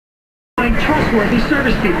Find trustworthy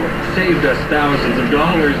service people. Saved us thousands of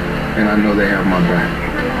dollars. And I know they have my back.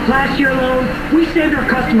 Last year alone, we saved our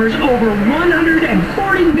customers over $140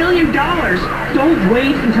 million. Don't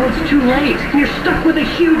wait until it's too late. You're stuck with a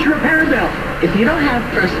huge repair bill. If you don't have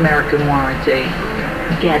First American warranty,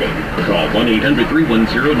 get it. Call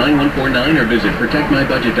 1-800-310-9149 or visit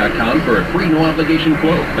protectmybudget.com for a free no-obligation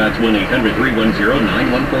quote. That's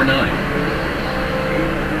 1-800-310-9149.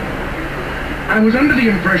 I was under the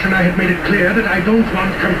impression I had made it clear that I don't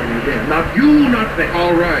want company there. Not you, not them.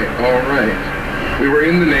 All right. We were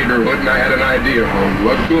in the neighborhood and I had an idea, Holmes.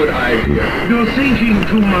 A good idea. You're thinking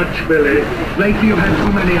too much, Billy. Lately you've had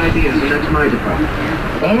too many ideas, and that's my department.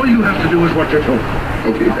 All you have to do is what you're told.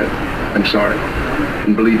 Okay, Ben. I'm sorry.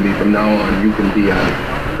 And believe me, from now on, you can be a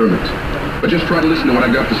hermit. But just try to listen to what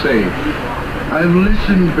I've got to say. I've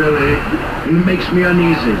listened, Billy, and it makes me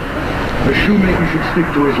uneasy. A shoemaker should stick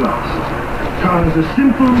to his last. Cars are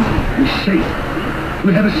simple and safe.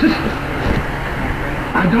 We have a system.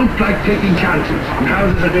 I don't like taking chances, and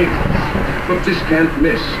houses are dangerous. But this can't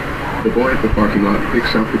miss. The boy at the parking lot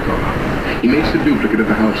picks up the car. He makes a duplicate of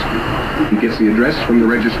the house. He gets the address from the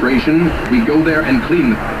registration. We go there and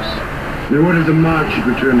clean the house. Then what if the mark should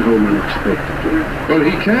return home unexpectedly? Well,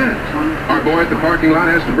 he can't. Our boy at the parking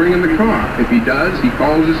lot has to bring in the car. If he does, he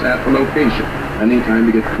calls us at the location. Any time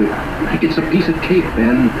to get clear. He gets a piece of cake,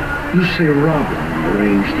 Ben. You say Robin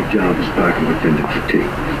arranged the job as parking attendant for Kate.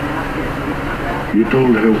 You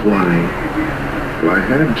told her why? Well, I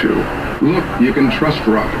had to. Look, you can trust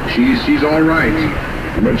Robin. She's all right.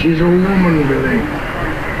 But she's a woman, Billy.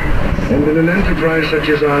 And in an enterprise such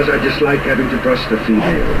as ours, I dislike having to trust a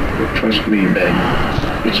female. Trust me, Ben.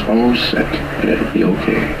 It's all set, and it'll be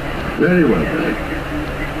okay. Very well, Billy.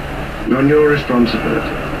 On your responsibility.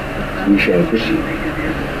 We shall proceed.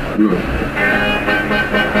 Good.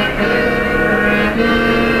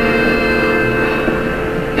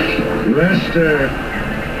 Lester,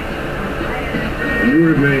 you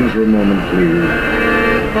remain for a moment, please.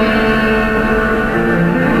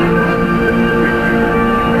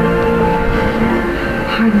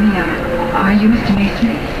 Pardon me, are you Mr.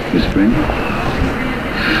 Mason? Miss Spring?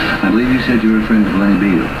 I believe you said you were a friend of Lenny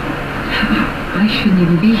Beale. I shouldn't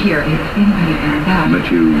even be here if anybody found out. But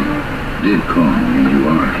you did call me, and you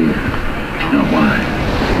are here. Now, why?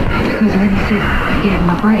 Because Lenny said I gave him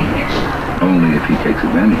a break. Only if he takes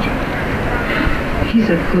advantage of it. He's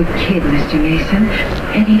a good kid, Mr. Mason,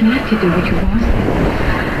 and he'd like to do what you want.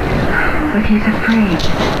 But he's afraid.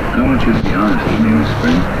 I want you to be honest with me, Miss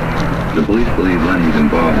Spring. The police believe Lenny's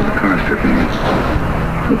involved with the car stripping.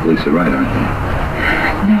 The police are right, aren't they?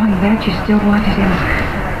 Knowing that, you still wanted him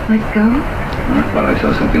let go? I thought I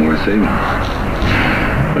saw something worth saving.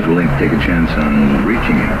 Was willing to take a chance on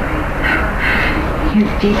reaching him. You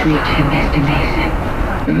did reach him, Mr. Mason.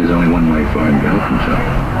 And there's only one way for him to help himself.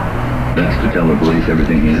 That's to tell the police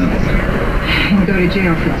everything he knows. And go to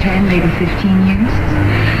jail for 10, maybe 15 years?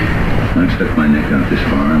 I've stuck my neck out this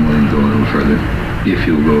far. I'm willing to go a little further, if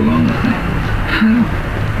you'll go along with me. How?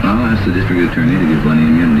 I'll ask the district attorney to give Lenny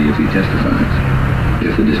immunity if he testifies.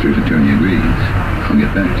 If the district attorney agrees, I'll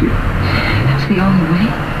get back to you. That's the only way?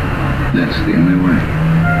 That's the only way.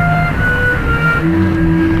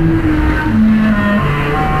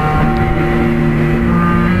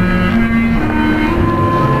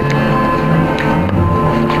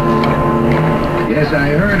 Yes,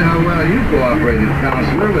 I heard how well you cooperated,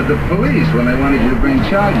 Counselor, with the police when they wanted you to bring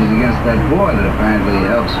charges against that boy that apparently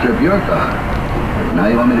helped strip your car. Now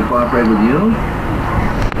you want me to cooperate with you?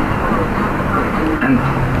 And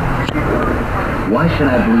why should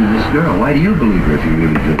I believe this girl? Why do you believe her if you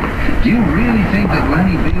really do? Do you really think that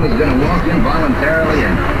Lenny Beale is going to walk in voluntarily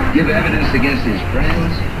and give evidence against his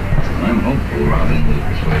friends? I'm hopeful Robin will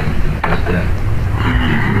persuade him to do just that.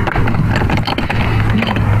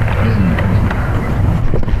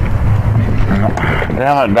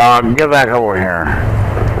 Damn it, dog. Get back over here.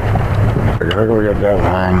 I gotta go get that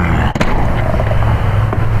thing.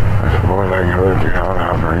 I suppose I can lift it out.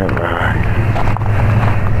 I'll bring it back.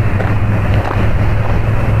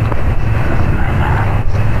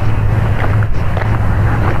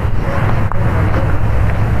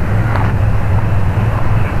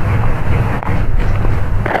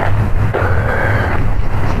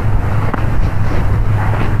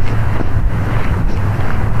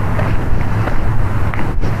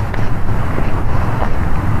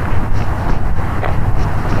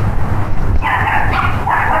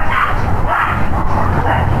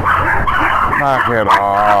 Knock it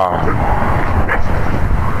off.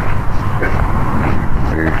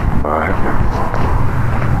 Big butt.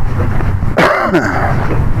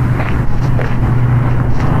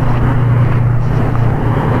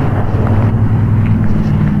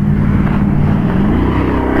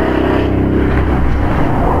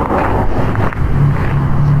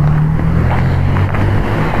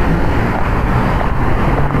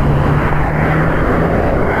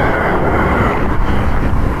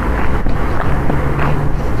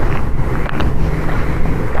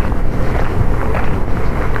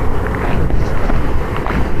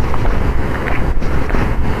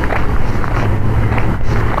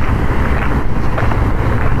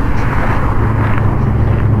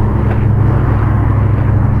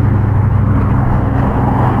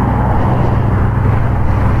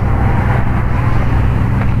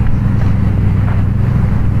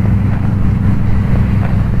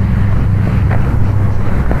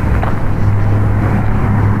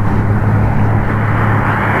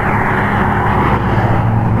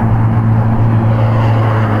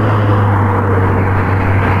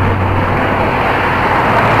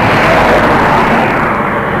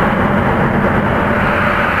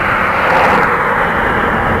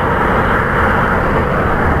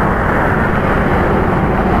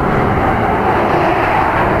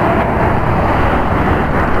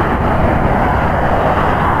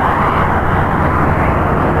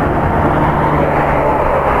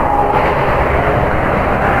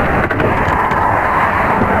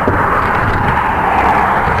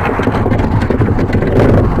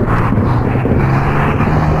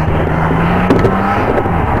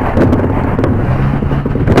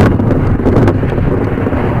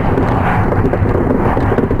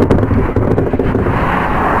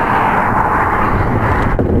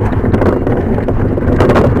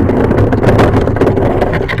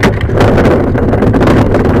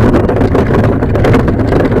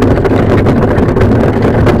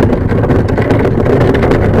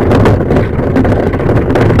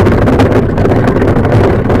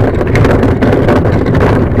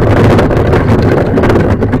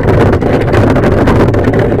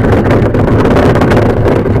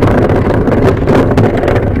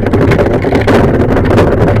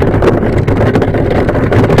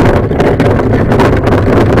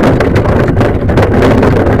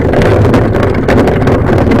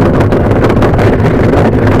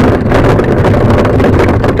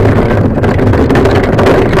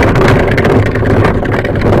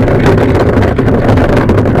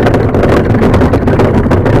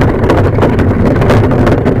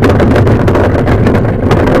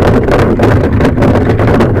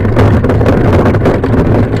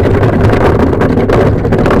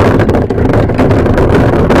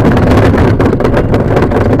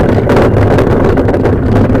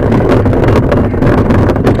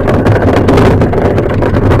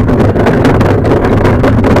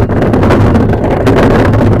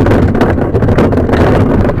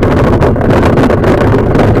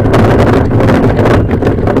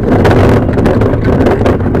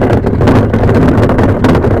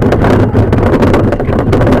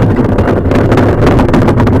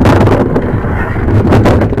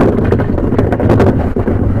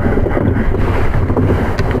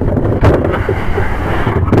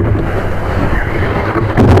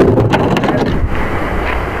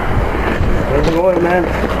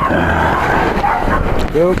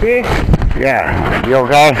 okay? Yeah. You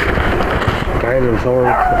okay? Kind of, sort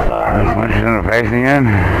of. Punch you in the face again?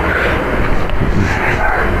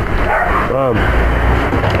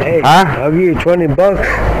 Hey, huh? I'll give you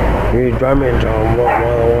 $20. You drive me into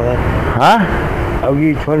Walla. Huh? I'll give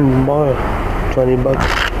you $20.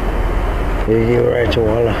 You give it right to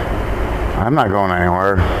Walla. I'm not going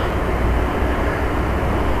anywhere.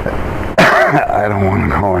 I don't want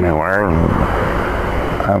to go anywhere.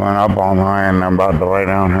 I've been up all night and I'm about to lay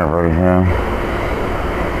down here pretty soon.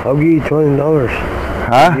 I'll give you $20.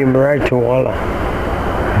 Huh? Give me right to Walla.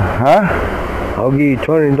 Huh? I'll give you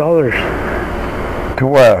 $20. To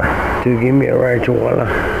where? To give me a ride to Walla.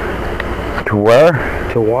 To where?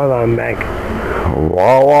 To Walla and back.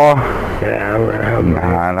 Wawa? Yeah,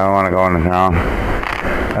 Nah, I don't want to go into town.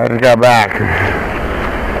 I just got back.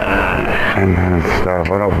 And stuff.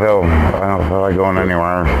 I don't feel like going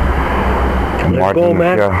anywhere. I'm Let's watching go, the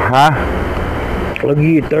man. show. Huh? I'll give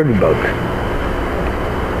you $30.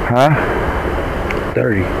 Huh?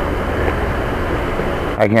 30.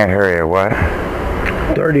 I can't hear you. What?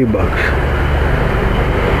 $30.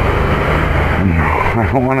 I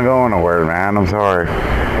don't want to go anywhere, man. I'm sorry.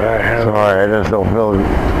 Sorry, I just don't feel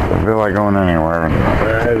like going anywhere.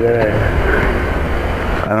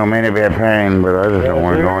 I don't mean to be a pain, but I just don't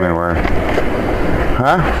want to go anywhere.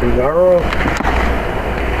 Huh? Cigarro?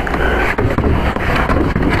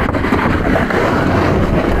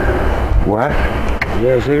 What? You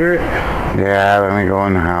got a cigarette? Yeah, let me go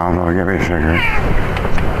in the house. I'll get me a cigarette.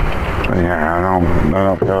 But yeah, I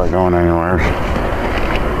don't feel like going anywhere.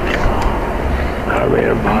 I made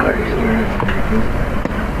a bar.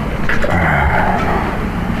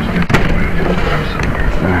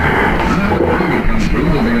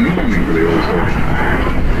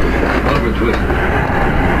 Oliver Twist.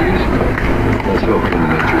 Let's hope human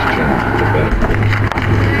nature's changed for the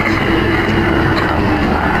better.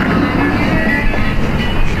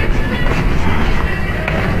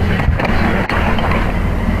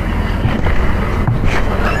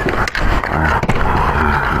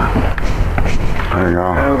 There you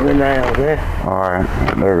go. Have a good night, okay?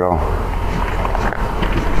 Alright, there you go.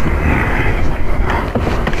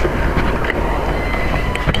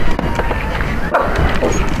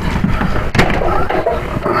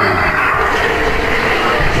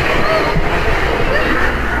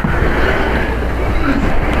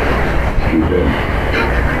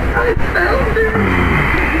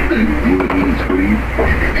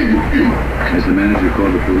 Has the manager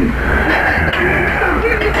called the police?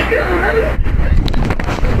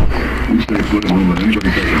 You stay put and don't let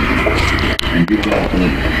anybody touch him. And get off the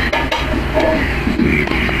lane.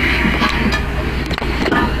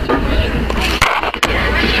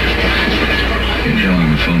 In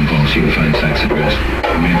telling the phone call, she will find Sykes' address.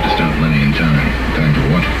 We have to stop Lenny in time. Time for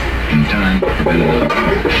what? In time to prevent another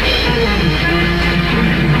murder.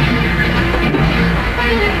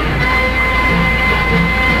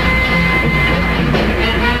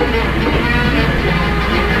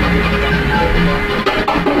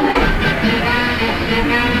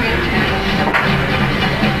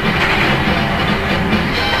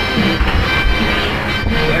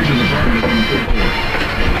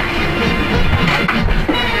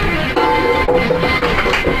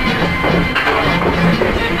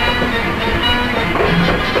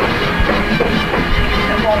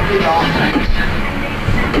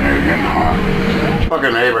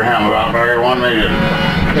 Fucking Abraham about there wanted me to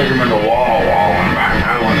take him in the wall and back.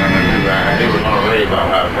 I wasn't going to do that. He was already about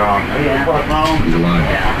that gone. Fuck no. He's alive.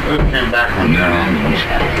 This came back from there.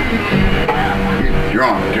 He's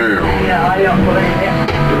drunk too. Yeah, I don't believe it.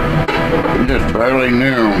 He just barely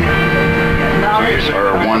knew.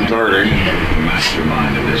 Or 1:30.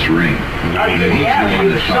 Mastermind of this ring. And he's the one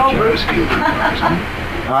that shot you rescue.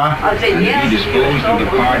 Huh? I said, And yes. he disposed of the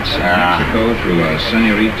parts in Mexico through a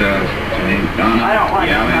senorita named Donna. I don't like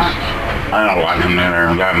him much. I don't like him there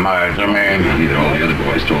that much. I mean, Neither all the other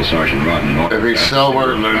boys told Sergeant Rotten. if he's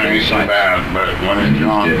sober, then he's so bad. But when he's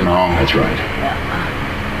drunk, no. That's right.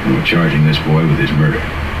 And we're charging this boy with his murder.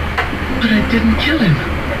 But I didn't kill him.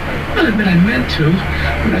 Well, I admit I meant to.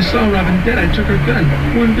 When I saw Robin dead, I took her gun.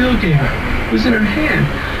 One Bill gave her. It was in her hand.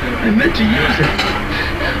 I meant to use it.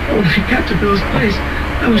 When I got to Bill's place,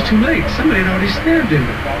 I was too late. Somebody had already stabbed him.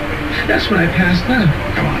 That's when I passed out.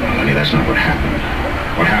 Come on, Melanie, that's not what happened.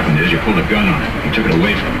 What happened is you pulled a gun on him. You took it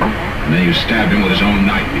away from him. And then you stabbed him with his own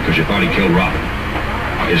knife because you thought he killed Robin.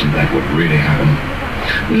 Isn't that what really happened?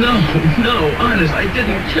 No, honest, I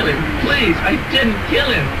didn't kill him. Please, I didn't kill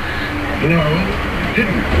him. No, you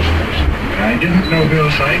didn't. I didn't know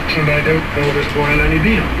Bill Sykes, and I don't know this boy Lenny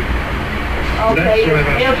Beale. That's your what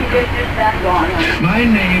I air conditioner's back on. My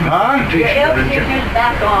name Your air conditioner's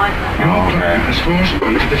back on. Your client has forced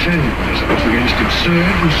me to defend myself against absurd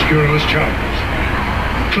and scurrilous charges.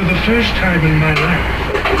 For the first time in my life,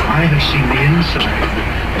 I have seen the inside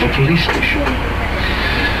of a police station.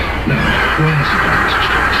 Now, why is it, Mr.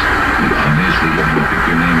 Strauss? Obviously, you haven't picked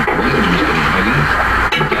your name for it, Mr. Huggins.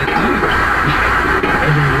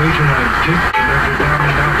 Every waiter I've tipped and every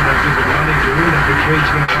barman out that I've given money to and every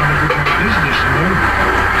tradesman out of my business, you know,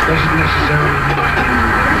 doesn't necessarily mean I can do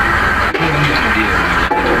that. You have no idea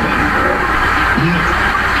about No.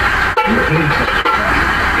 You're putting such a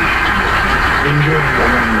enjoy your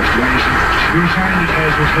run, Mr. Mason. You'll find it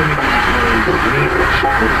has what Hemingway called brainwashed.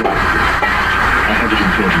 I have it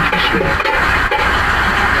imported for Spain.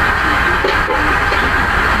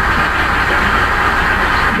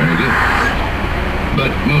 Very good.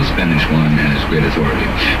 But most Spanish wine has great authority.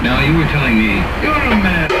 Now, you were telling me... You're a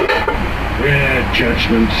man. Rare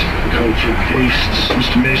judgment, cultured tastes,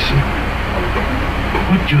 Mr. Mason.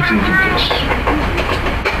 What do you think of this?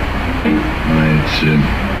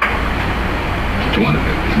 It's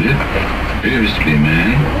wonderful, isn't it? Appears to be a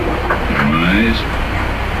man. No eyes,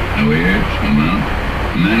 no ears, no mouth.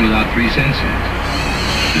 A man without 3 senses.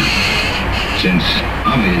 Since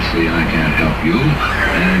obviously I can't help you,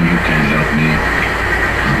 and you can't help me,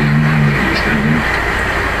 I'll be one way to stand up.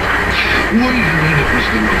 What do you mean it was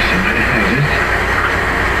the Mason? I had it.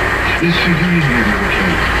 This figurine never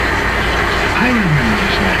returned. I remember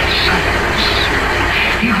this man, Cyrus.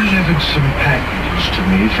 He delivered some packages to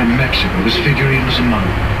me from Mexico. This figurine was among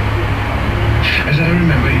them. As I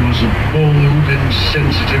remember, he was a bold,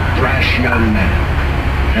 insensitive, brash young man.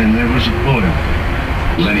 And there was a boy.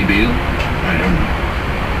 Lenny Beale? I don't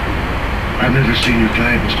know. I've never seen your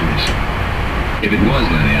client, Mr. Mason. If it was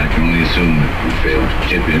Lenny, I can only assume that you failed to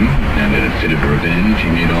tip him, and in a fit of revenge,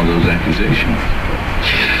 he made all those accusations.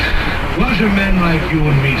 What are men like you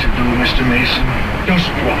and me to do, Mr. Mason? Just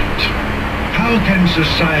what? How can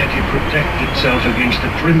society protect itself against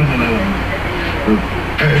the criminal element? The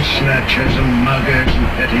purse snatchers and muggers and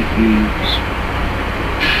petty thieves?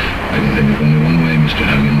 I can think of only one way, Mr.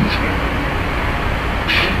 Huggins.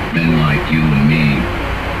 Men like you and me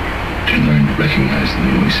can learn to recognize them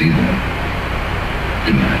when we see them.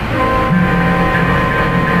 Good night.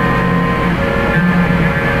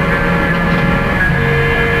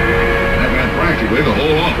 I've had practically the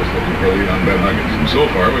whole office looking for a lead on Ben Huggins, and so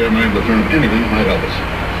far we haven't been able to turn up anything that might help us.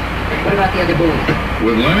 What about the other boys?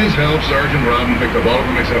 With Lenny's help, Sergeant Robin picked up all of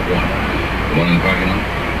them except one. The one in the parking lot?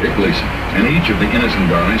 Dick Gleason. And each of the innocent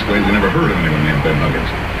guys claims they never heard of anyone named Ben Huggins.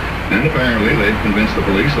 And apparently they've convinced the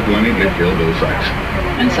police that Lenny did kill Bill Sykes.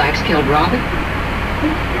 And Sykes killed Robin?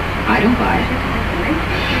 I don't buy it.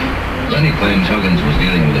 Lenny claims Huggins was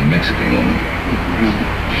dealing with a Mexican woman.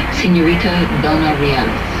 Senorita Donna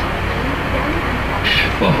Reales.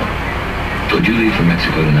 Well, could you leave for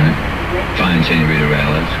Mexico tonight? Find Senorita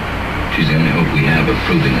Reales. She's the only hope we have of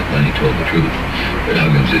proving that Lenny told the truth. That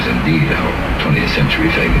Huggins is indeed our 20th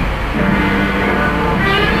century Fagin.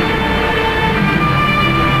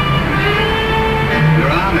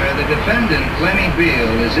 Your Honor, the defendant, Lenny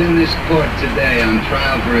Beale, is in this court today on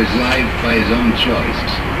trial for his life by his own choice.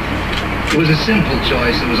 It was a simple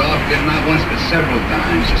choice that was offered him not once but several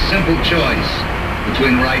times. A simple choice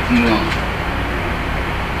between right and wrong.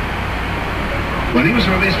 When he was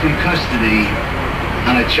released from custody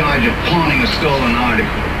on a charge of pawning a stolen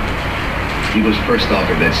article, he was first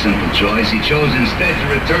offered that simple choice. He chose instead to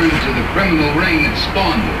return to the criminal ring that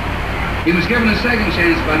spawned it. He was given a second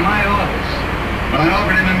chance by my office when I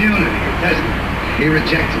offered him immunity for testimony. He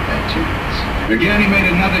rejected that chance. Again, he made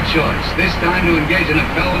another choice, this time to engage in a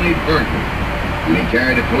felony burglary. And he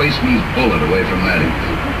carried a policeman's bullet away from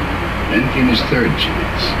Maddington. Then came his third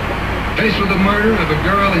chance. Faced with the murder of a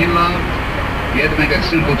girl he loved, he had to make that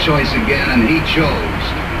simple choice again, and he chose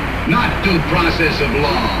not due process of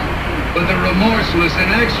law, but the remorseless,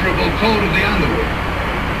 inexorable code of the underworld.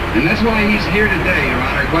 And that's why he's here today, Your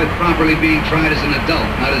Honor, quite properly being tried as an adult,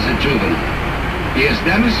 not as a juvenile. He has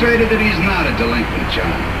demonstrated that he's not a delinquent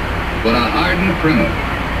child, but a hardened criminal.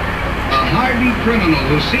 A hardened criminal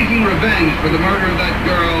who's seeking revenge for the murder of that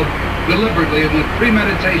girl, deliberately and with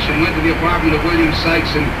premeditation went to the apartment of William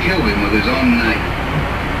Sykes and killed him with his own knife.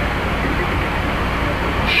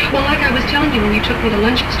 Well, like I was telling you when you took me to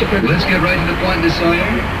lunch, Mr. Berger. Let's get right to the point, Miss Sawyer.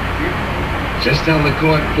 Just tell the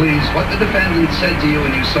court, please, what the defendant said to you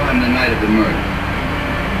when you saw him the night of the murder.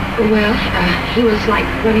 Well, he was like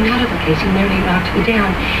running out of the case. He nearly knocked me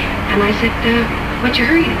down. And I said, what's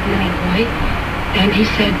your hurry, Lenny boy? And he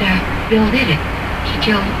said, Bill did it. He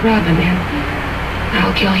killed Robin, and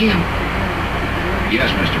I'll kill him. Yes,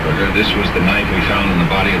 Mr. Berger. This was the knife we found in the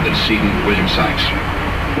body of the decedent, William Sykes.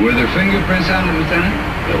 Were there fingerprints on it, Lieutenant?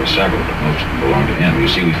 There were several, but most belonged to him. You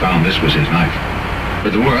see, we found this was his knife.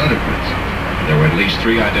 But there were other prints. There were at least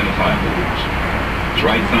 3 identifiable ones. His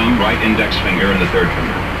right thumb, right index finger, and the third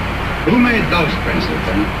finger. Who made those prints,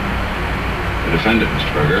 Lieutenant? The defendant, Mr.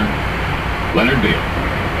 Berger, Leonard Beale.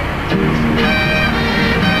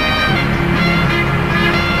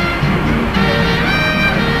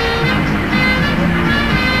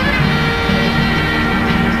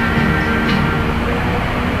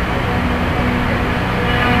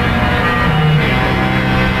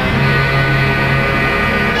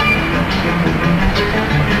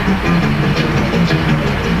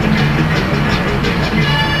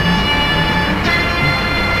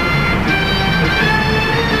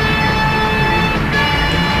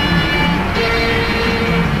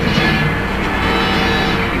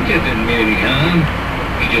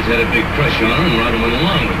 He just had a big crush on her and Robin went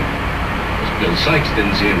along with it. Bill Sykes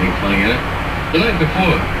didn't see anything funny in it. The night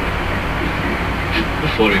before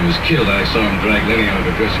he was killed, I saw him drag Lenny out of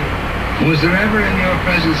the dresser. Was there ever in your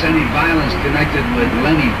presence any violence connected with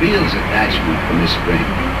Lenny Beale's attachment to Miss Spring?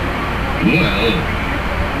 Well,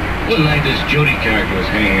 one night this Jody character was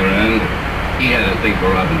hanging around. He had a thing for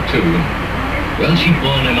Robin, too. Well, she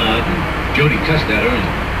bawled him out, and Jody cussed at her, and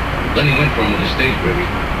Lenny went for him with a stage whip.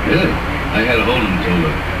 Really? I had to hold him until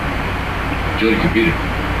Jody could beat her.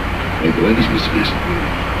 Wait, the ladies, Mr. Mason.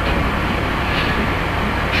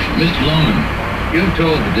 Mr. Loman, you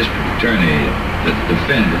told the district attorney that the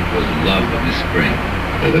defendant was in love with Miss Spring.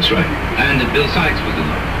 That's right. And that Bill Sykes was in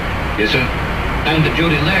love. Yes, sir. And that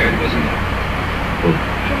Jody Laird was in love. Well,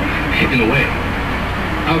 in a way.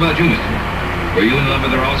 How about you, Mr. Loman? Were you in love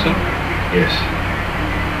with her also? Yes.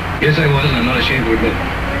 Yes, I was, and I'm not ashamed to admit it.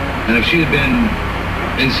 And if she had been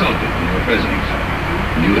insulted in your presence,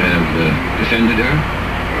 you have defended her?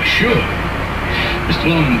 Sure.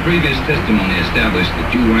 Mr. Loman, previous testimony established that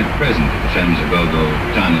you weren't present at the Femmes Go-Go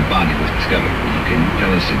time the body was discovered. Can you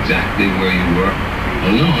tell us exactly where you were?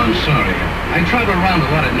 Oh, no, I'm sorry. I travel around a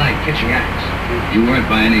lot at night catching acts. You weren't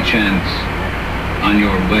by any chance on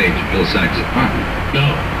your way to Bill Sykes' apartment? No.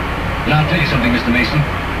 And I'll tell you something, Mr. Mason.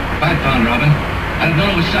 If I'd found Robin, I'd have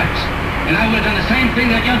known it was Sykes. And I would have done the same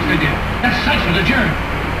thing that youngster did. That's Sykes for the jury.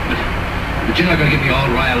 But you're not going to get me all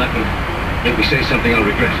riled up and make me say something I'll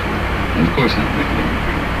regret. Of course not, Mr. Loman.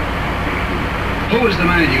 Who was the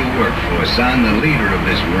man you worked for, son, the leader of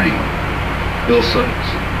this ring? Bill Sykes.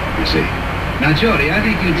 I see. Now, Jody, I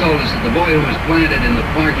think you told us that the boy who was planted in the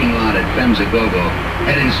parking lot at Femmes Go-Go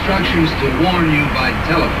had instructions to warn you by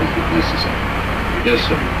telephone if necessary. Yes,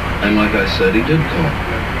 sir. And like I said, he did call.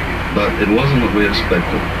 But it wasn't what we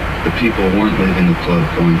expected. The people weren't leaving the club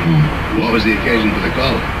going home. What was the occasion for the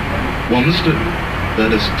call? Well,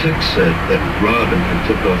 that his text said that Robin had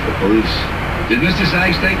tipped off the police. Did Mr.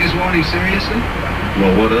 Sykes take this warning seriously?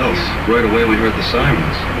 Well, what else? Right away we heard the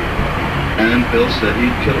sirens. And Bill said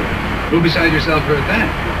he'd kill her. Who besides yourself heard that?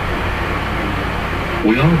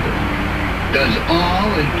 We all did. Does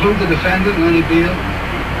all include the defendant, Lenny Beale?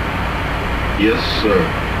 Yes, sir.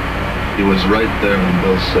 He was right there when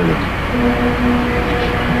Bill said it.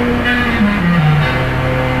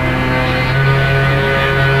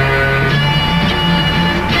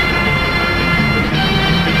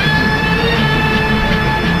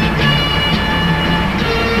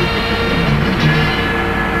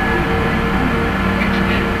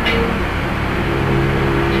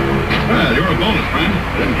 Well, you're a bonus, friend.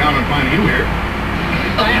 I didn't count on finding you here.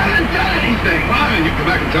 I haven't done anything. Fine, you come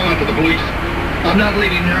back and tell that to the police. I'm not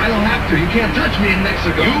leaving there. I don't have to. You can't touch me in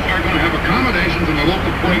Mexico. You are going to have accommodations in the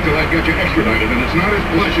local court till I get you extradited, and it's not as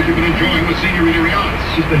plush as you've been enjoying with Senorita Reales.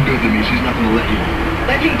 She's been good to me. She's not going to let you.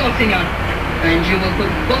 Let him go, senor. And you will put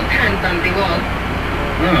both hands on the wall.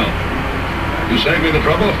 Well, you saved me the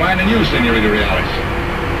trouble of finding you, Senorita Reales.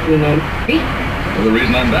 You know me? Well, the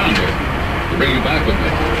reason I'm down here, to bring you back with me,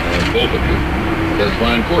 both of you,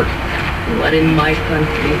 testify in court. You are in my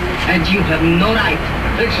country, and you have no right.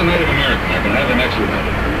 Takes a Native American. I can have him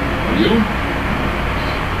extradited. You?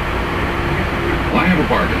 Well, I have a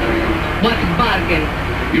bargain for you. What bargain?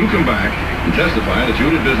 You come back and testify that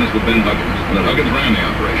you did business with Ben Huggins, and that Huggins ran the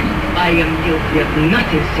operation. I am guilty of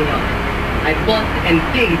nothing, senor. I bought and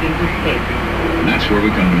paid in good faith. And that's where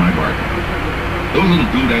we come to my bargain. Those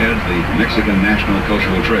little doodads, the Mexican national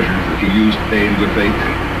cultural treasures that you used to pay in good faith,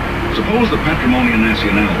 suppose the Patrimonio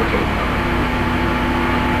Nacional were told.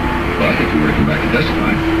 But if you were to come back and testify,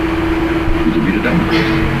 you could be the devil.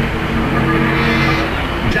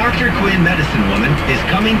 Dr. Quinn Medicine Woman is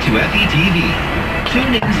coming to FETV.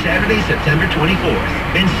 Tune in Saturday, September 24th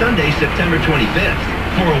and Sunday, September 25th.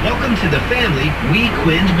 for a Welcome to the Family We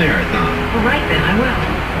Quinned Marathon. All right, then, I will.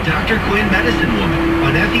 Dr. Quinn Medicine Woman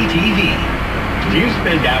on FETV. Do you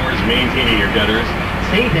spend hours maintaining your gutters?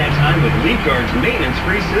 Save that time with LeafGuard's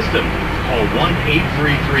maintenance-free system. Call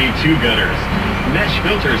 1-833-2-GUTTERS. Mesh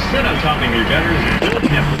filters sit on top of your gutters and build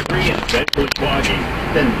them free and eventually clogging.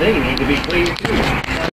 Then they need to be cleaned too.